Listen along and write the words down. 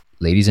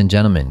Ladies and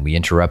gentlemen, we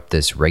interrupt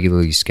this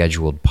regularly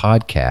scheduled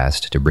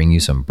podcast to bring you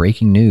some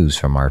breaking news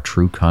from our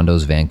True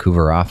Condos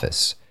Vancouver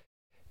office.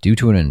 Due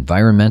to an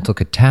environmental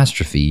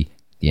catastrophe,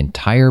 the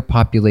entire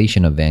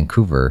population of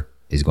Vancouver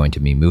is going to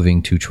be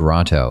moving to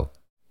Toronto.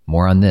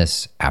 More on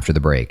this after the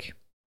break.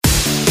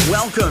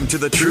 Welcome to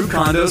the True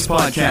Condos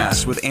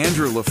Podcast with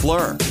Andrew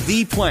LaFleur,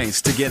 the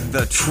place to get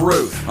the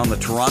truth on the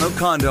Toronto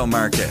condo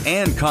market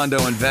and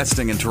condo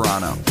investing in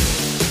Toronto.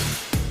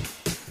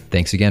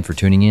 Thanks again for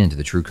tuning in to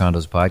the True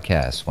Condos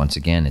Podcast. Once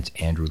again, it's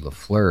Andrew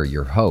LaFleur,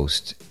 your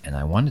host, and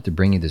I wanted to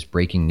bring you this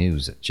breaking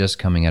news just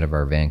coming out of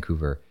our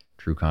Vancouver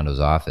True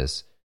Condos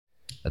office,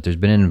 that there's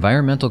been an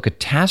environmental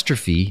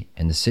catastrophe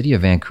in the city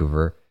of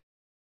Vancouver,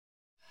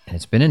 and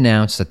it's been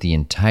announced that the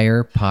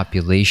entire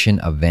population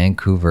of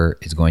Vancouver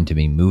is going to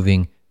be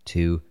moving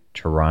to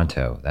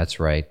Toronto. That's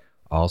right,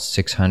 all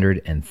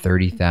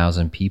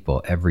 630,000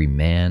 people, every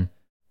man,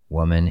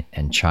 woman,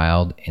 and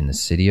child in the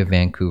city of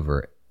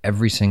Vancouver,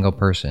 every single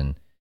person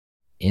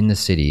in the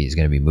city is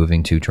going to be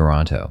moving to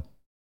Toronto.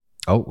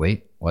 Oh,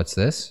 wait, what's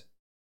this?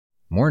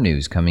 More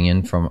news coming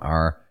in from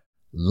our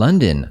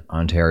London,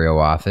 Ontario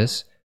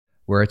office,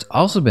 where it's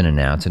also been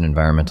announced an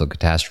environmental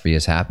catastrophe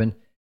has happened,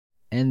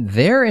 and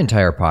their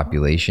entire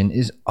population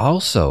is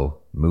also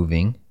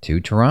moving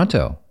to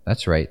Toronto.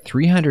 That's right,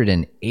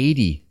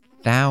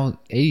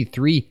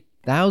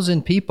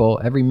 383,000 people,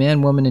 every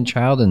man, woman, and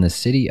child in the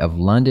city of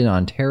London,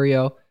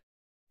 Ontario,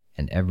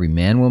 and every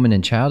man, woman,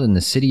 and child in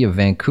the city of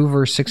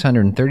Vancouver,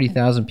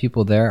 630,000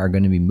 people there are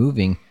going to be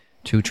moving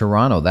to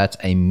Toronto. That's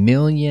 1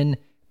 million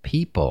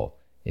people.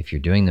 If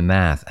you're doing the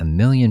math, 1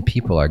 million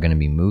people are going to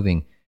be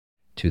moving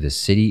to the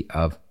city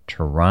of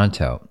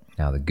Toronto.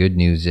 Now, the good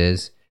news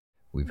is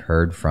we've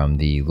heard from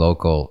the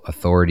local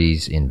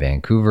authorities in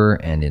Vancouver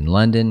and in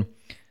London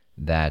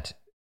that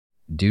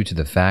due to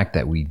the fact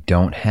that we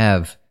don't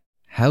have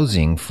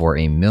housing for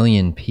 1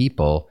 million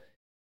people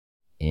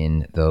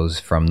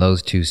from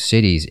those two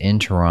cities in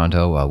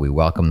Toronto, while we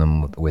welcome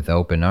them with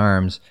open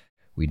arms,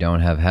 we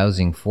don't have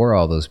housing for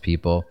all those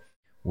people.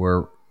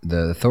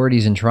 The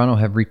authorities in Toronto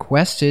have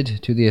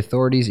requested to the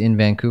authorities in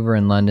Vancouver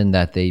and London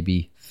that they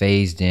be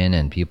phased in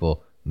and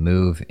people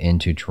move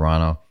into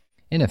Toronto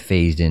in a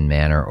phased in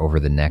manner over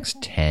the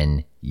next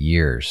 10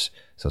 years.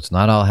 So it's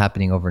not all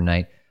happening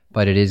overnight,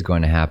 but it is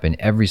going to happen.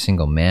 Every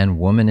single man,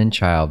 woman, and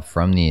child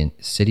from the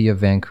city of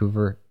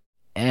Vancouver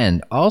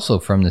and also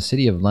from the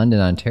city of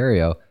London,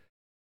 Ontario,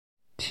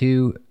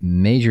 two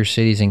major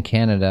cities in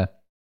Canada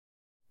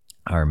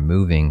are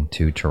moving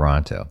to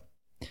Toronto.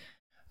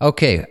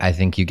 Okay, I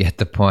think you get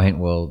the point.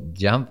 We'll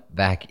jump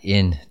back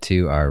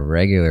into our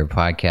regular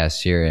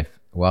podcast here.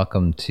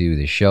 Welcome to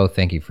the show.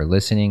 Thank you for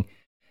listening.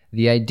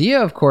 The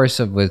idea, of course,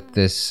 with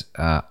this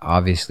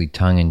obviously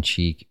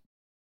tongue-in-cheek,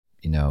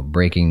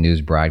 breaking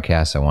news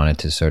broadcast, I wanted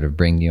to sort of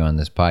bring you on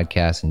this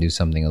podcast and do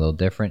something a little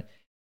different,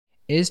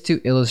 is to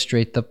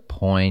illustrate the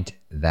point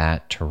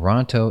that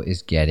Toronto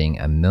is getting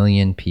 1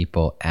 million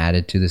people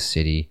added to the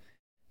city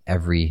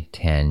every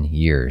 10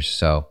 years.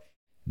 So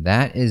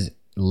that is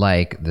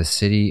like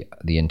the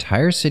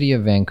entire city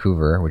of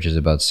Vancouver, which is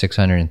about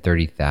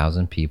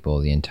 630,000 people,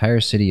 the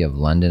entire city of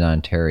London,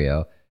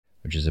 Ontario,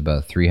 which is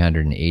about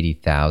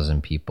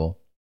 380,000 people.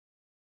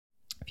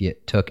 If you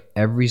took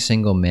every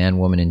single man,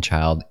 woman, and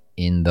child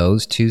in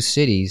those two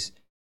cities,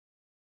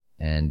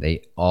 and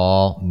they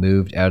all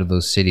moved out of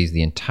those cities,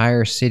 the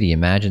entire city,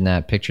 imagine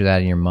that, picture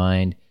that in your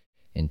mind,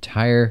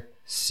 entire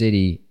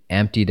city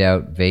emptied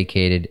out,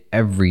 vacated,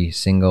 every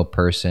single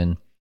person,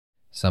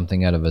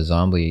 something out of a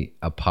zombie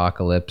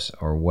apocalypse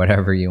or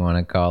whatever you want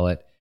to call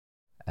it,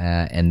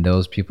 and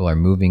those people are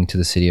moving to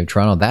the city of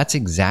Toronto. That's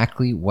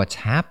exactly what's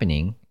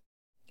happening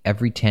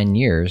every 10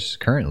 years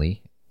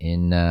currently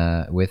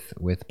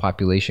with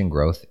population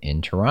growth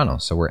in Toronto.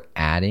 So we're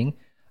adding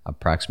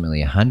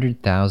approximately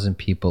 100,000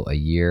 people a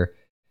year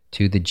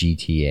to the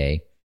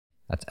GTA.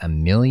 That's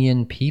 1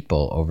 million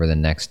people over the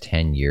next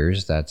 10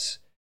 years. That's,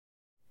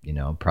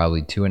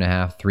 probably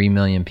 2.5, 3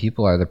 million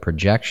people are the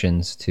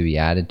projections to be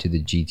added to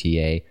the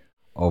GTA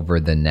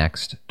over the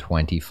next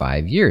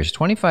 25 years.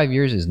 25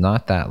 years is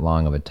not that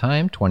long of a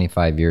time.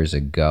 25 years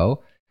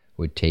ago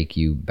would take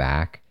you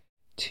back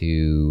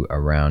to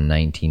around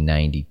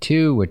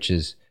 1992, which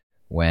is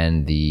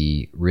when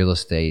the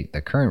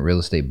current real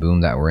estate boom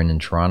that we're in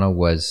Toronto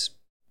was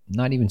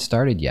not even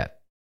started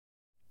yet.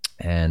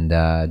 And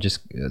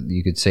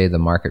you could say the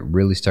market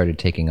really started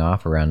taking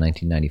off around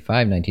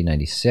 1995,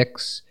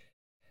 1996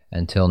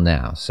 until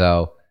now.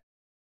 So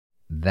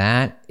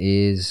that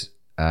is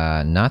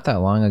not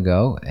that long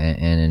ago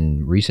and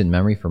in recent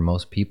memory for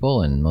most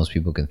people, and most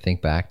people can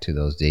think back to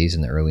those days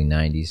in the early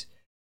 90s,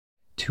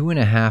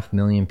 2.5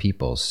 million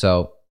people.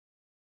 So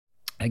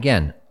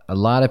again, a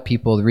lot of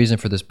people, the reason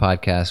for this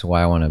podcast,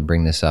 why I want to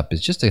bring this up,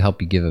 is just to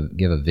help you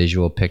give a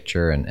visual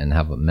picture and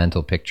have a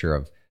mental picture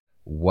of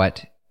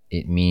what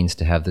it means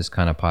to have this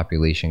kind of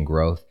population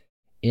growth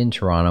in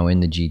Toronto, in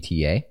the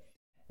GTA,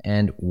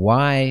 and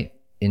why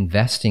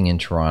investing in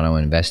Toronto,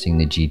 investing in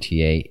the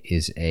GTA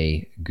is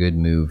a good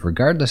move,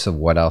 regardless of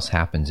what else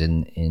happens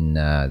in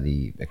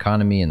the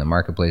economy and the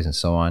marketplace and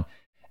so on.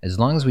 As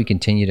long as we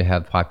continue to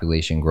have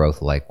population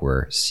growth like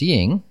we're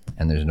seeing,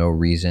 and there's no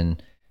reason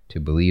to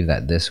believe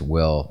that this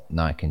will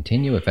not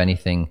continue. If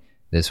anything,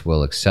 this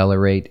will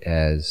accelerate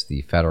as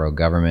the federal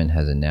government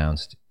has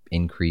announced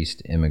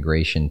increased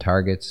immigration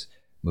targets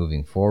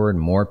moving forward.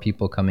 More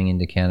people coming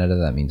into Canada,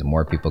 that means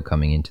more people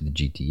coming into the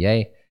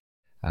GTA.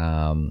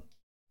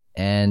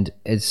 And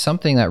it's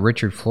something that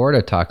Richard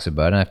Florida talks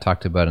about, and I've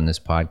talked about in this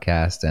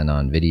podcast and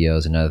on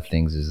videos and other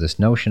things, is this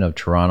notion of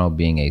Toronto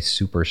being a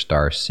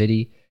superstar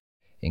city,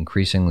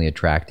 increasingly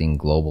attracting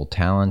global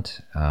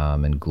talent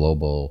and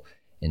global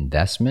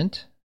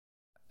investment.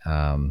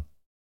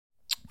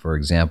 For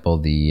example,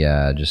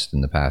 just in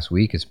the past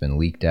week, it's been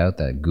leaked out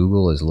that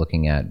Google is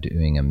looking at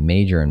doing a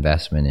major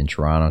investment in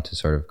Toronto to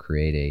sort of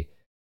create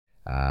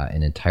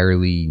an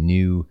entirely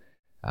new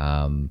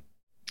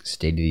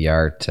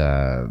state-of-the-art,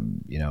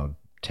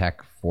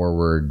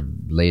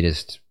 tech-forward,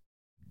 latest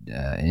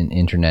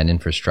internet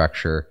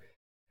infrastructure.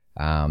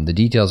 The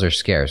details are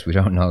scarce. We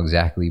don't know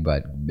exactly,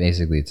 but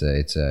basically,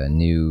 it's a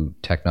new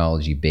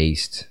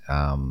technology-based,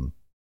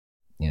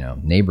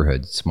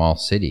 neighborhood, small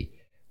city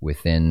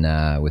within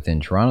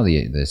Toronto.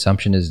 The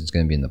assumption is it's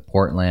going to be in the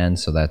Portland.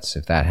 So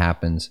if that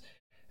happens,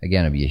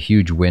 again, it'd be a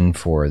huge win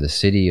for the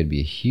city. It'd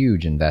be a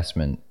huge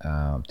investment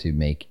to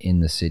make in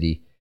the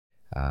city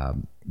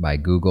by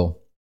Google.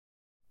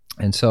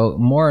 And so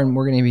we're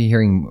going to be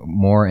hearing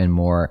more and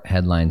more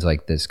headlines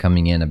like this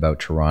coming in about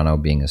Toronto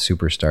being a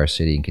superstar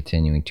city and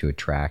continuing to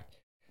attract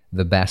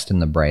the best and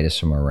the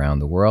brightest from around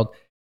the world.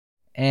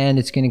 And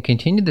it's going to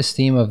continue this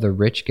theme of the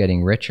rich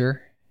getting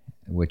richer,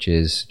 which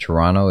is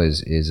Toronto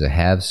is a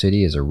have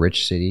city, is a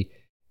rich city,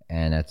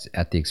 and it's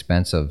at the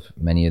expense of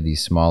many of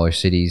these smaller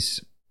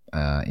cities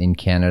in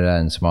Canada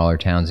and smaller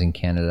towns in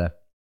Canada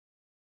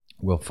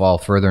will fall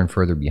further and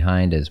further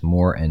behind as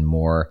more and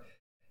more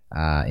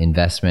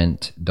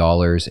investment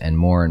dollars and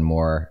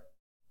more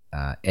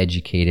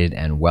educated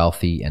and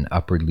wealthy and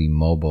upwardly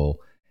mobile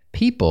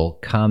people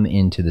come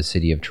into the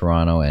city of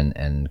Toronto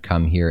and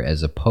come here,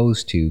 as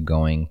opposed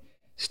to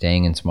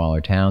staying in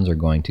smaller towns or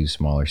going to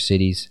smaller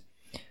cities.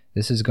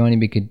 This is going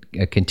to be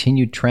a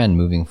continued trend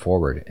moving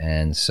forward.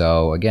 And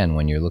so again,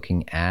 when you're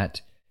looking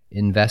at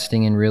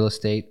investing in real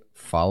estate,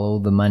 follow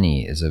the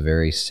money is a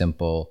very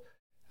simple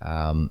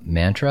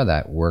mantra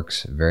that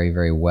works very,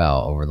 very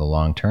well over the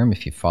long term.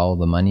 If you follow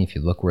the money, if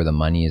you look where the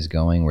money is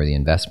going, where the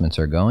investments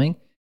are going,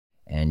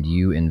 and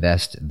you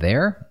invest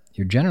there,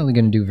 you're generally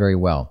going to do very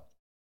well.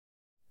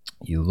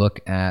 You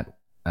look at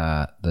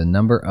the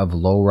number of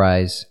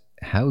low-rise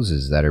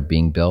houses that are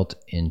being built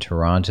in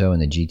Toronto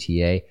and the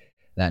GTA.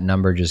 That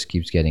number just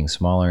keeps getting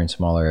smaller and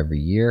smaller every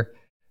year.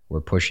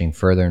 We're pushing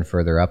further and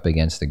further up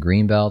against the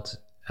Greenbelt.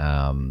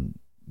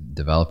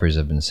 Developers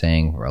have been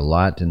saying for a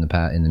lot in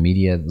the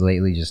media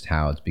lately just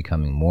how it's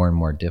becoming more and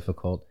more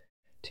difficult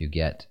to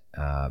get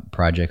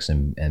projects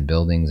and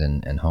buildings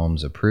and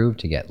homes approved,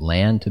 to get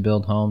land to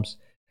build homes.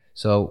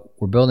 So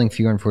we're building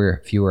fewer and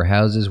fewer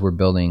houses. We're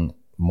building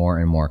more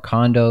and more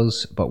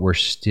condos, but we're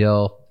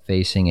still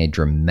facing a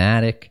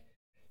dramatic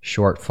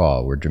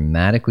shortfall. We're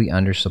dramatically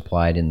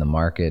undersupplied in the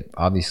market,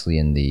 obviously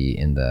in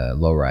the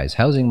low-rise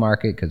housing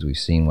market, because we've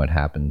seen what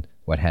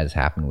has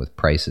happened with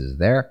prices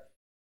there.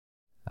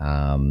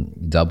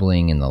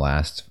 Doubling in the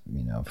last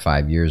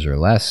 5 years or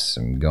less,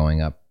 and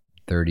going up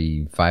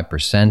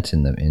 35%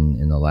 in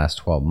the last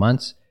 12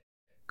 months.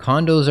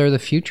 Condos are the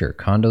future.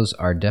 Condos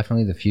are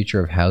definitely the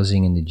future of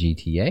housing in the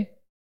GTA.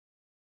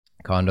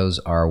 Condos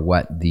are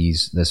what the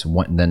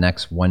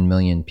next 1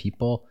 million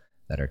people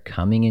that are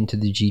coming into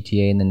the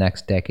GTA in the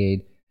next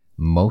decade.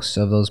 Most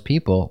of those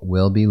people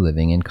will be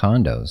living in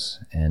condos.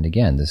 And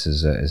again, this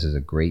is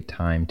a great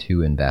time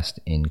to invest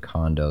in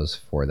condos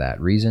for that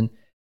reason.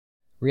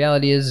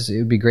 Reality is, it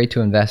would be great to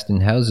invest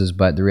in houses,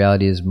 but the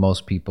reality is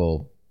most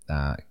people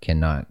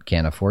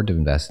can't afford to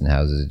invest in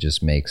houses. It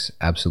just makes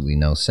absolutely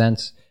no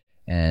sense.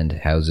 And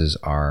houses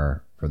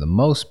are, for the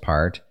most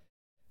part,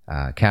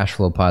 cash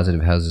flow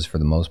positive houses for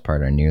the most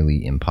part are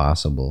nearly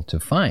impossible to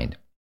find.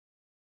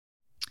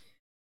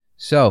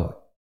 So,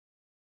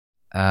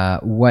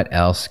 what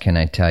else can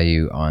I tell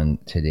you on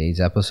today's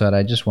episode?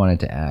 I just wanted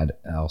to add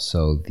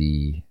also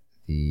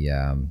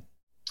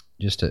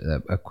just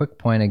a quick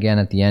point again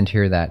at the end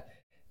here, that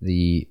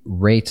the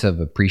rates of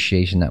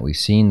appreciation that we've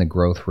seen, the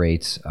growth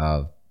rates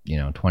of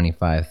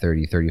 25,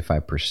 30,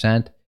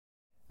 35%.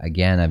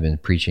 Again, I've been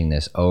preaching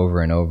this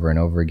over and over and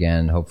over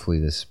again. Hopefully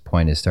this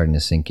point is starting to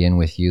sink in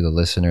with you, the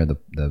listener,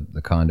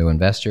 the condo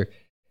investor.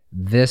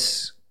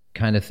 This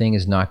kind of thing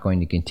is not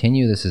going to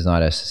continue. This is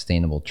not a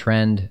sustainable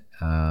trend.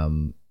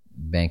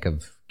 Bank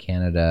of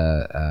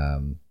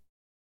Canada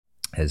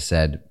has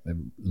said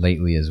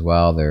lately as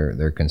well,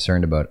 they're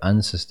concerned about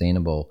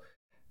unsustainable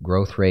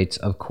growth rates.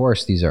 Of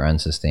course, these are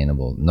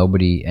unsustainable.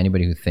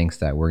 Anybody who thinks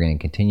that we're going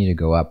to continue to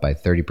go up by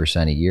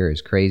 30% a year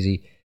is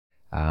crazy.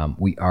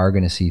 We are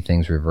going to see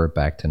things revert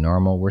back to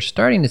normal. We're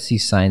starting to see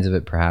signs of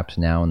it perhaps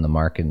now in the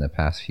market in the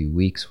past few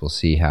weeks. We'll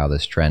see how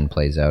this trend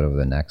plays out over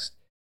the next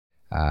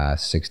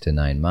 6 to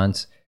 9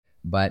 months.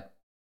 But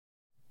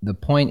the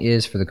point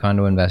is, for the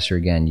condo investor,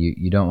 again,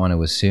 you don't want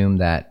to assume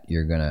that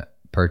you're going to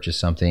purchase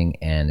something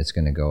and it's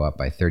going to go up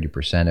by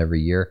 30%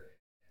 every year.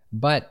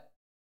 But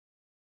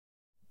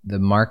the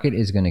market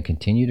is going to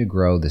continue to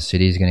grow. The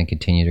city is going to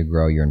continue to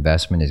grow. Your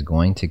investment is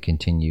going to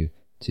continue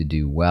to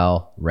do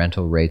well.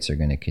 Rental rates are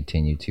going to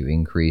continue to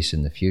increase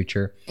in the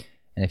future.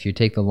 And if you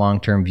take the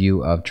long-term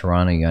view of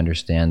Toronto, you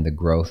understand the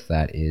growth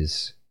that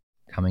is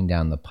coming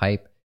down the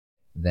pipe,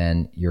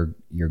 then you're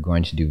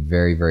going to do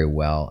very, very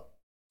well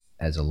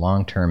as a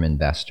long-term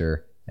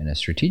investor and a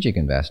strategic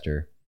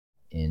investor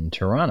in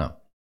Toronto.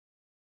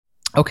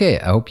 Okay,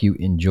 I hope you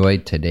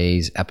enjoyed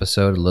today's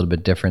episode. A little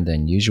bit different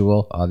than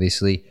usual,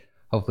 obviously.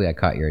 Hopefully I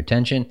caught your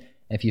attention.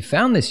 If you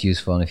found this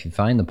useful, and if you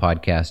find the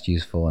podcast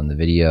useful and the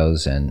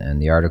videos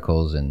and the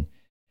articles and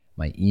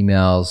my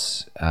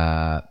emails,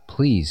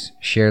 please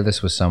share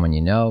this with someone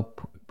you know.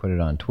 Put it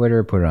on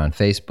Twitter, put it on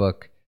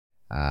Facebook,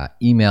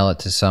 email it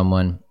to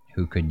someone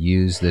who could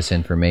use this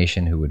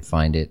information, who would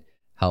find it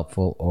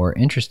helpful or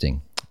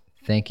interesting.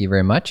 Thank you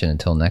very much, and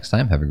until next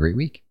time, have a great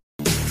week.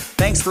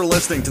 Thanks for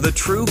listening to the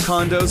True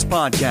Condos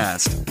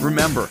Podcast.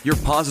 Remember, your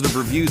positive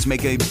reviews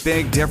make a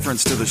big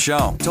difference to the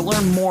show. To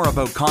learn more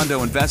about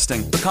condo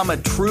investing, become a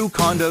True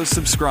Condos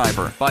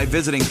subscriber by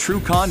visiting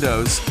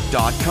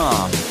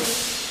truecondos.com.